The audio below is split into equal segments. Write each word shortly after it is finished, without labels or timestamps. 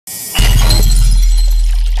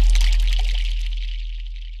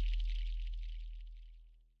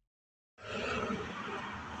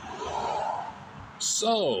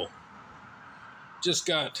So, just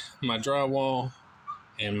got my drywall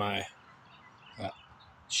and my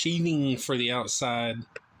sheathing for the outside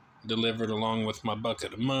delivered, along with my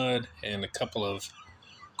bucket of mud and a couple of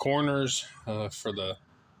corners for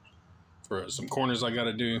some corners I got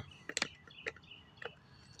to do.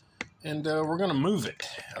 And we're going to move it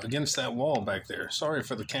against that wall back there. Sorry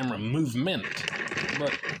for the camera movement,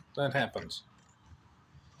 but that happens.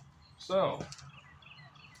 So,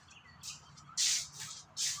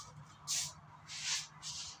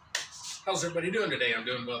 how's everybody doing today? I'm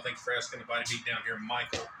doing well. Thank you for asking. The Body Beat down here,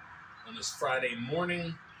 Michael, on this Friday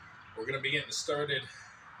morning. We're going to be getting started.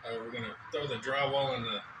 We're going to throw the drywall and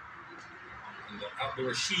the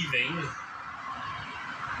outdoor sheathing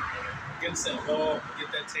against that wall,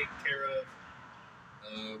 get that taken care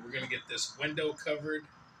of. We're going to get this window covered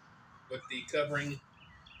with the covering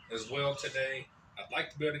as well today. I'd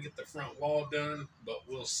like to be able to get the front wall done, but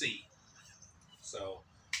we'll see. So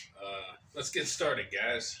let's get started,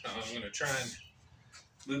 guys. I'm going to try and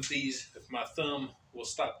move these if my thumb will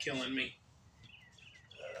stop killing me.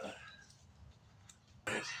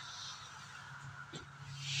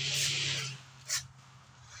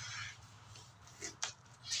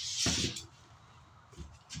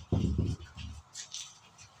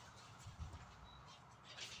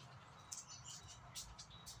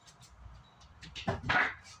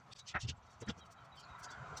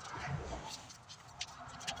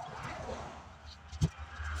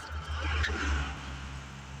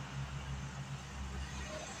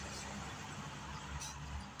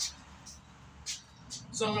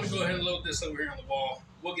 So I'm going to go ahead and load this over here on the wall.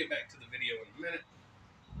 We'll get back to the video in a minute.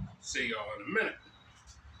 See y'all in a minute.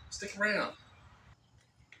 Stick around.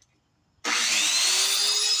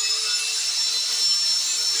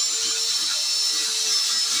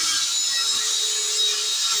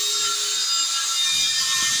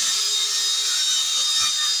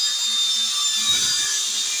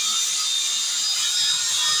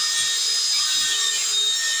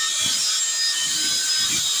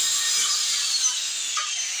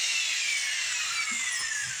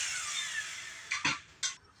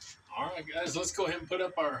 Alright guys, let's go ahead and put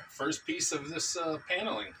up our first piece of this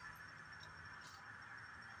paneling.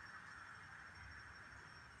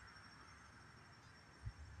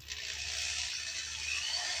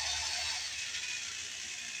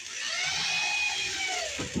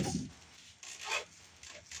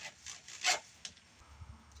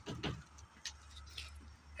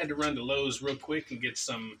 Had to run to Lowe's real quick and get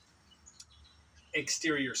some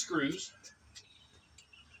exterior screws.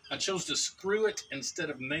 I chose to screw it instead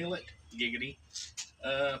of nail it, giggity.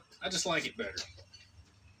 I just like it better.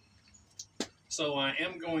 So I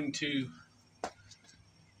am going to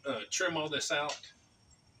trim all this out.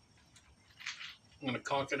 I'm going to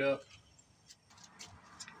caulk it up.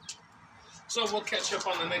 So we'll catch up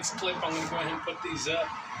on the next clip. I'm going to go ahead and put these up.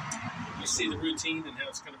 You see the routine and how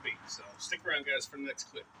it's going to be. So stick around, guys, for the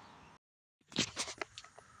next clip.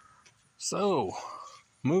 So,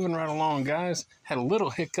 moving right along, guys. Had a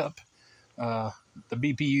little hiccup. The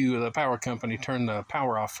BPU, the power company, turned the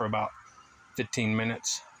power off for about 15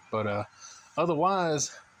 minutes. But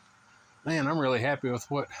otherwise, man, I'm really happy with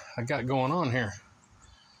what I got going on here.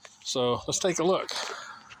 So let's take a look.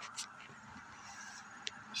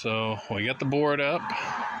 So we got the board up.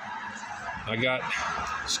 I got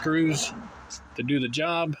screws to do the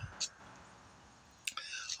job.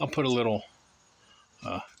 I'll put a little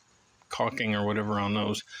caulking or whatever on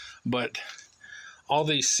those, but all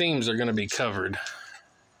these seams are going to be covered.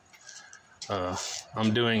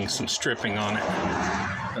 I'm doing some stripping on it,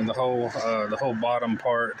 and the whole bottom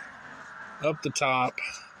part up the top.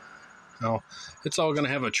 Now it's all going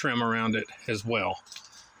to have a trim around it as well,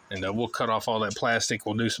 and we'll cut off all that plastic.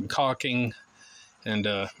 We'll do some caulking and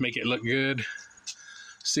make it look good,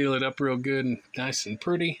 seal it up real good and nice and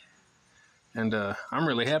pretty. And I'm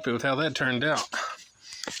really happy with how that turned out.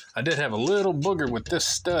 I did have a little booger with this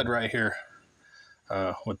stud right here.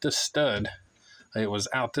 With this stud, it was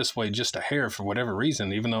out this way just a hair for whatever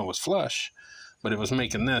reason, even though it was flush, but it was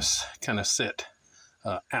making this kind of sit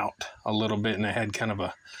out a little bit, and I had kind of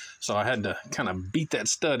a, so I had to kind of beat that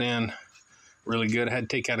stud in really good. I had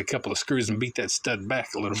to take out a couple of screws and beat that stud back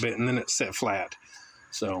a little bit, and then it set flat.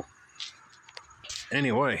 So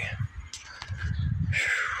anyway,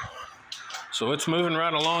 so it's moving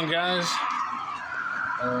right along, guys.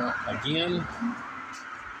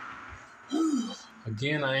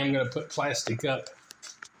 Again, I am going to put plastic up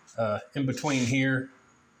in between here,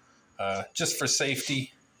 just for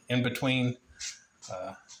safety, in between,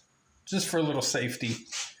 just for a little safety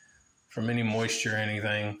from any moisture or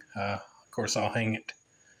anything. Of course, I'll hang it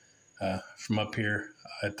from up here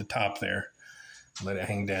at the top there. Let it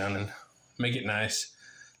hang down and make it nice.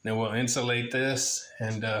 Then we'll insulate this,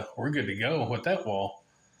 and we're good to go with that wall.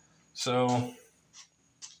 So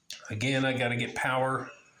again, I got to get power,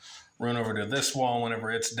 run over to this wall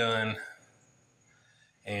whenever it's done,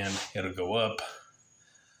 and it'll go up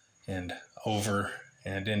and over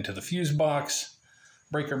and into the fuse box,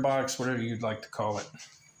 breaker box, whatever you'd like to call it.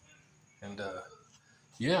 And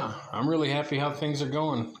yeah, I'm really happy how things are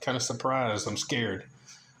going. Kind of surprised. I'm scared.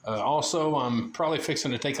 Also, I'm probably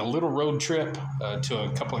fixing to take a little road trip to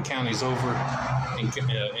a couple of counties over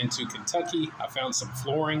into Kentucky. I found some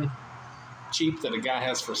flooring cheap that a guy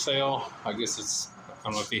has for sale. I guess I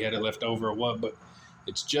don't know if he had it left over or what, but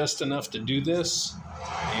it's just enough to do this,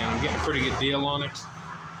 and I'm getting a pretty good deal on it.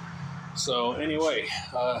 So anyway,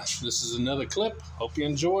 this is another clip. Hope you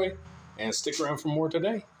enjoy, and stick around for more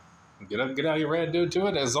today. Get up, get out your rad dude to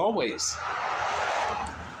it, as always.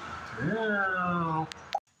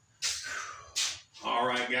 All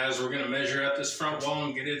right, guys, we're going to measure out this front wall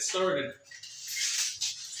and get it started.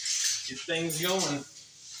 Get things going.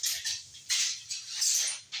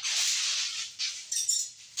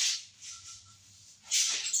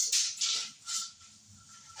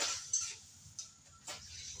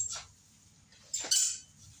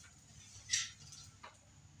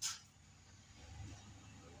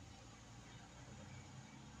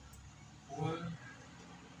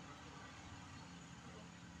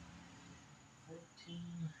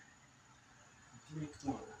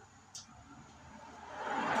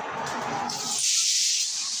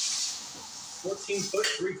 Foot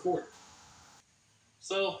 3/4.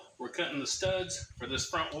 So we're cutting the studs for this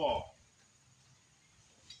front wall,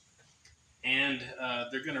 and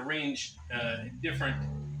they're going to range different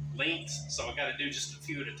lengths, so I got to do just a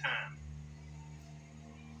few at a time.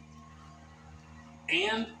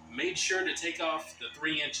 And made sure to take off the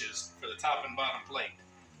 3 inches for the top and bottom plate,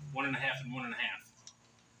 1.5 and 1.5.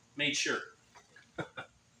 Made sure.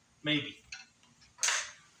 Maybe.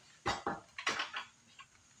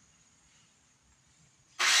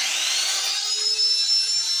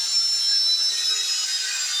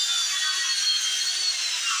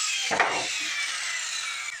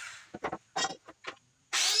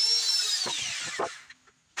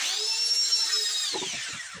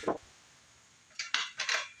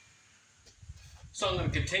 So I'm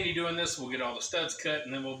going to continue doing this. We'll get all the studs cut,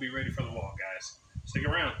 and then we'll be ready for the wall, guys. Stick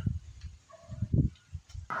around.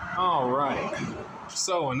 All right.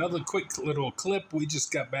 So another quick little clip. We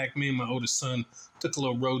just got back. Me and my oldest son took a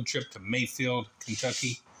little road trip to Mayfield,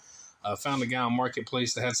 Kentucky. Found a guy on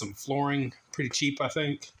Marketplace that had some flooring. Pretty cheap, I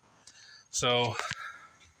think. So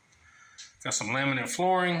got some laminate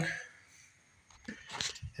flooring.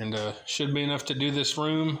 And should be enough to do this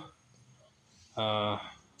room.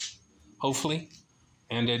 Hopefully.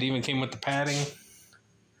 And it even came with the padding.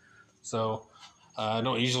 So I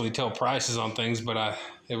don't usually tell prices on things, but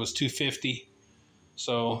it was $250.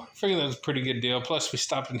 So I figured that was a pretty good deal. Plus we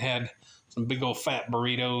stopped and had some big old fat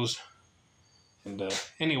burritos. And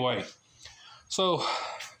anyway, so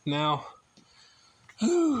now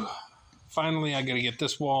finally I got to get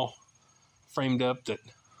this wall framed up that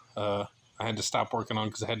I had to stop working on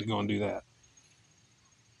because I had to go and do that.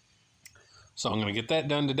 So I'm going to get that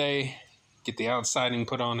done today, get the outsiding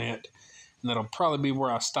put on it, and that'll probably be where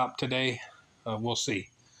I stop today. We'll see.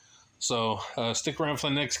 So stick around for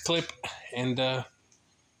the next clip, and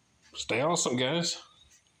stay awesome, guys.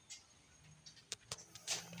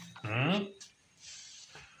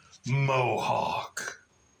 Mohawk.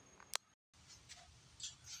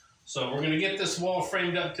 So we're going to get this wall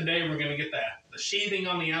framed up today. We're going to get the sheathing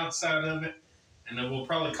on the outside of it, and then we'll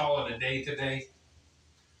probably call it a day today.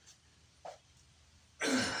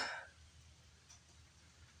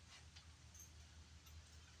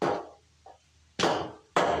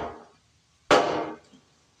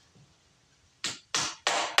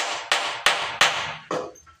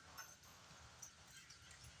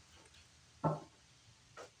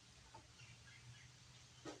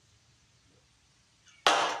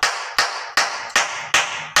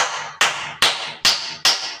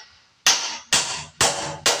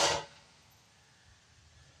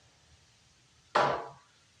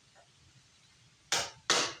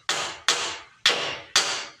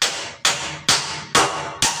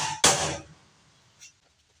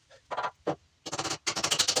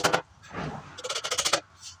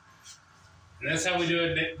 And that's how we do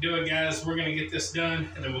it, guys. We're going to get this done,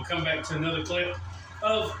 and then we'll come back to another clip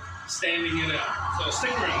of standing it up. So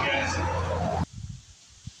stick around, guys.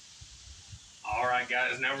 All right,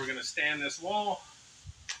 guys. Now we're going to stand this wall.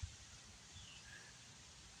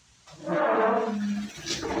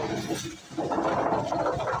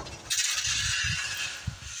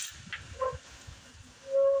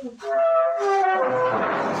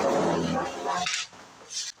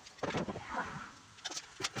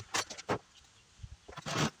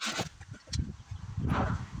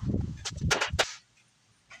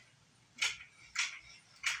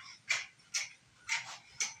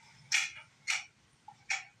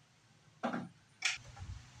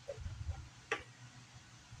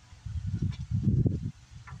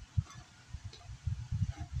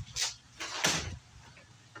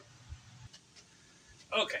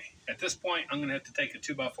 Okay, at this point, I'm going to have to take a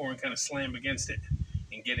 2x4 and kind of slam against it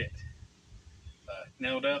and get it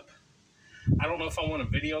nailed up. I don't know if I want to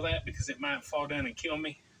video that because it might fall down and kill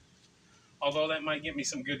me, although that might get me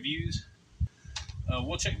some good views.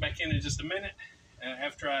 We'll check back in just a minute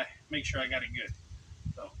after I make sure I got it good.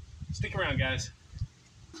 So stick around, guys.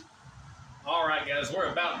 All right, guys,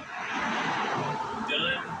 we're about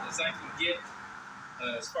done as I can get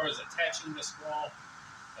as far as attaching this wall.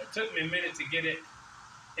 It took me a minute to get it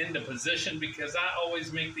into position because I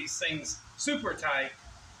always make these things super tight,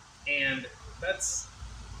 and that's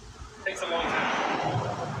takes a long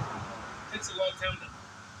time. It takes a long time to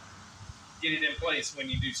get it in place when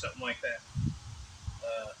you do something like that.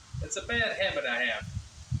 It's a bad habit I have.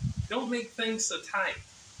 Don't make things so tight.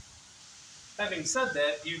 Having said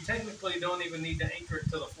that, you technically don't even need to anchor it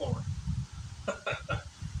to the floor.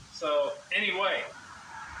 So anyway,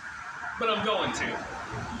 but I'm going to.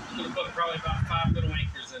 I'm going to put probably about 5 little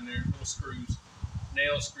anchors in there, little screws,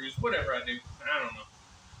 nail screws, whatever I do. I don't know.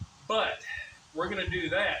 But we're going to do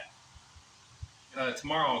that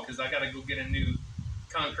tomorrow because I got to go get a new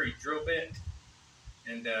concrete drill bit.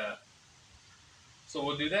 And so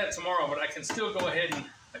we'll do that tomorrow, but I can still go ahead and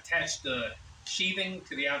attach the sheathing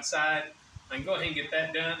to the outside. I can go ahead and get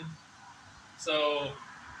that done. So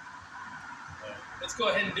let's go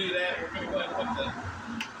ahead and do that. We're going to go ahead and put the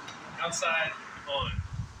outside on.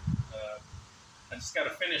 I just got to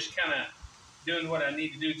finish kind of doing what I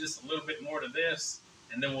need to do, just a little bit more to this,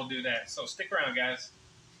 and then we'll do that. So stick around, guys.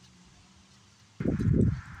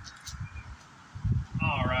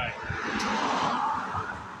 All right.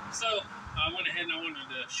 So I went ahead and I wanted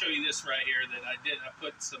to show you this right here that I did. I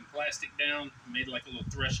put some plastic down, made like a little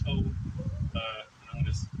threshold.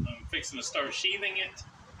 I'm fixing to start sheathing it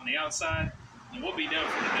on the outside, and we'll be done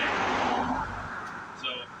for the day. So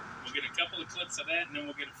we'll get a couple of clips of that, and then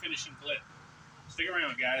we'll get a finishing clip. Stick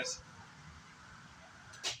around, guys.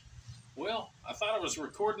 Well, I thought I was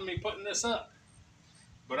recording me putting this up,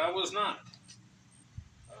 but I was not.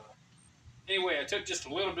 Anyway, I took just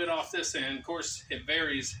a little bit off this end. Of course, it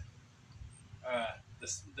varies.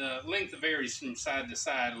 The length varies from side to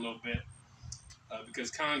side a little bit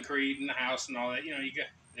because concrete and the house and all that, you know,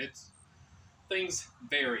 things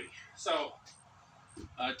vary. So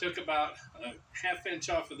I took about a ½ inch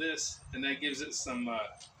off of this, and that gives it some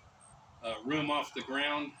room off the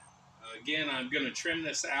ground. Again, I'm going to trim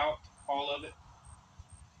this out, all of it.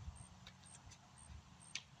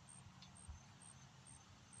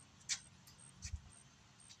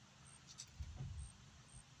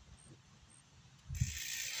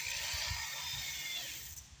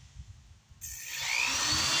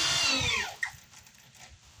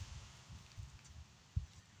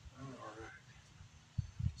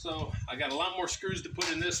 So I got a lot more screws to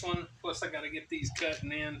put in this one. Plus I got to get these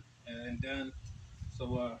cutting in and done.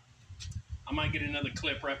 So I might get another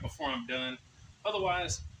clip right before I'm done.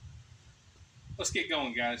 Otherwise, let's get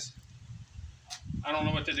going, guys. I don't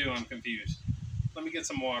know what to do. I'm confused. Let me get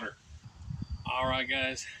some water. All right,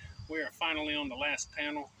 guys. We are finally on the last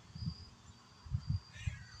panel.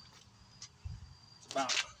 It's about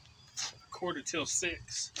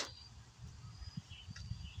 5:45.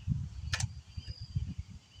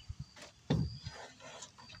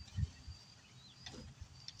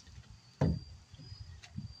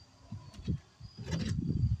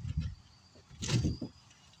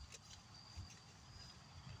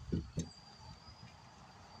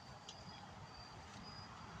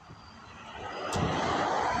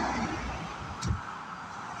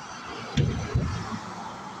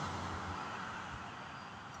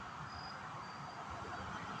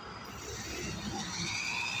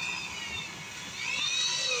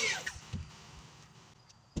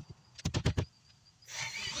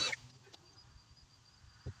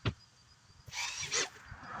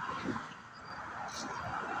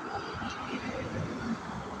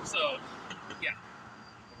 So, yeah,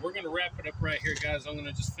 we're going to wrap it up right here, guys. I'm going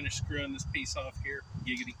to just finish screwing this piece off here,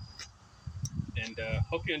 giggity. And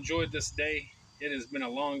hope you enjoyed this day. It has been a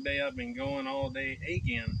long day. I've been going all day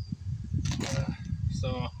again. So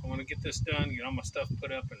I want to get this done, get all my stuff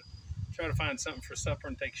put up, and try to find something for supper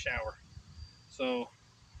and take a shower. So,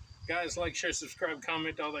 guys, like, share, subscribe,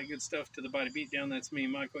 comment, all that good stuff to the Body Beatdown. That's me,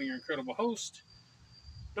 Michael, your incredible host.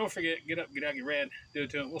 Don't forget, get up, get out, get rad, do it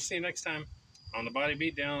to it. We'll see you next time on the Body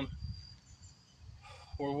Beatdown,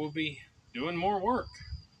 where we'll be doing more work.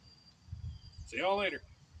 See y'all later.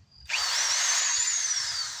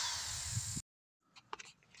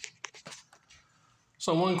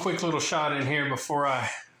 So one quick little shot in here before I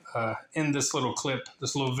end this little clip,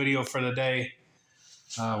 this little video for the day.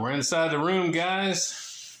 We're inside the room, guys.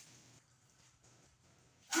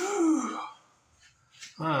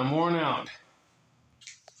 I'm worn out.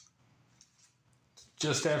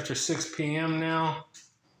 Just after 6 p.m. now.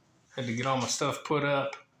 Had to get all my stuff put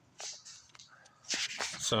up.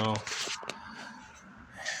 So,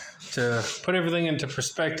 to put everything into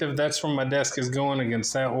perspective, that's where my desk is going,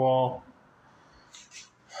 against that wall.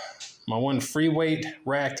 My one free weight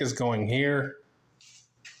rack is going here.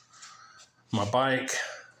 My bike,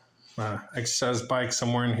 my exercise bike,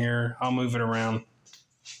 somewhere in here. I'll move it around.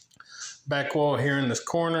 Back wall here in this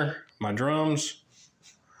corner, my drums.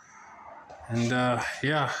 And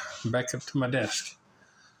yeah, back up to my desk.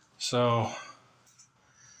 So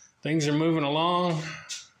things are moving along,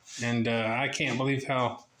 and I can't believe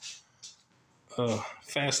how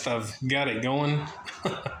fast I've got it going.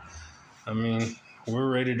 I mean,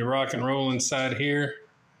 we're ready to rock and roll inside here.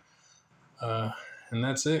 And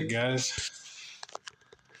that's it, guys.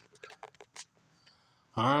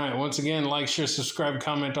 All right, once again, like, share, subscribe,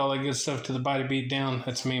 comment, all that good stuff to the Body Beat Down.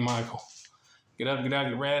 That's me, Michael. Get up, get out,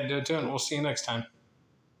 get rad, do it, and we'll see you next time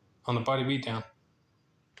on the Body Beat Down.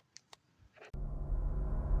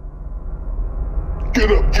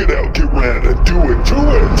 Get up, get out, get rad, and do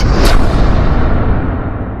it.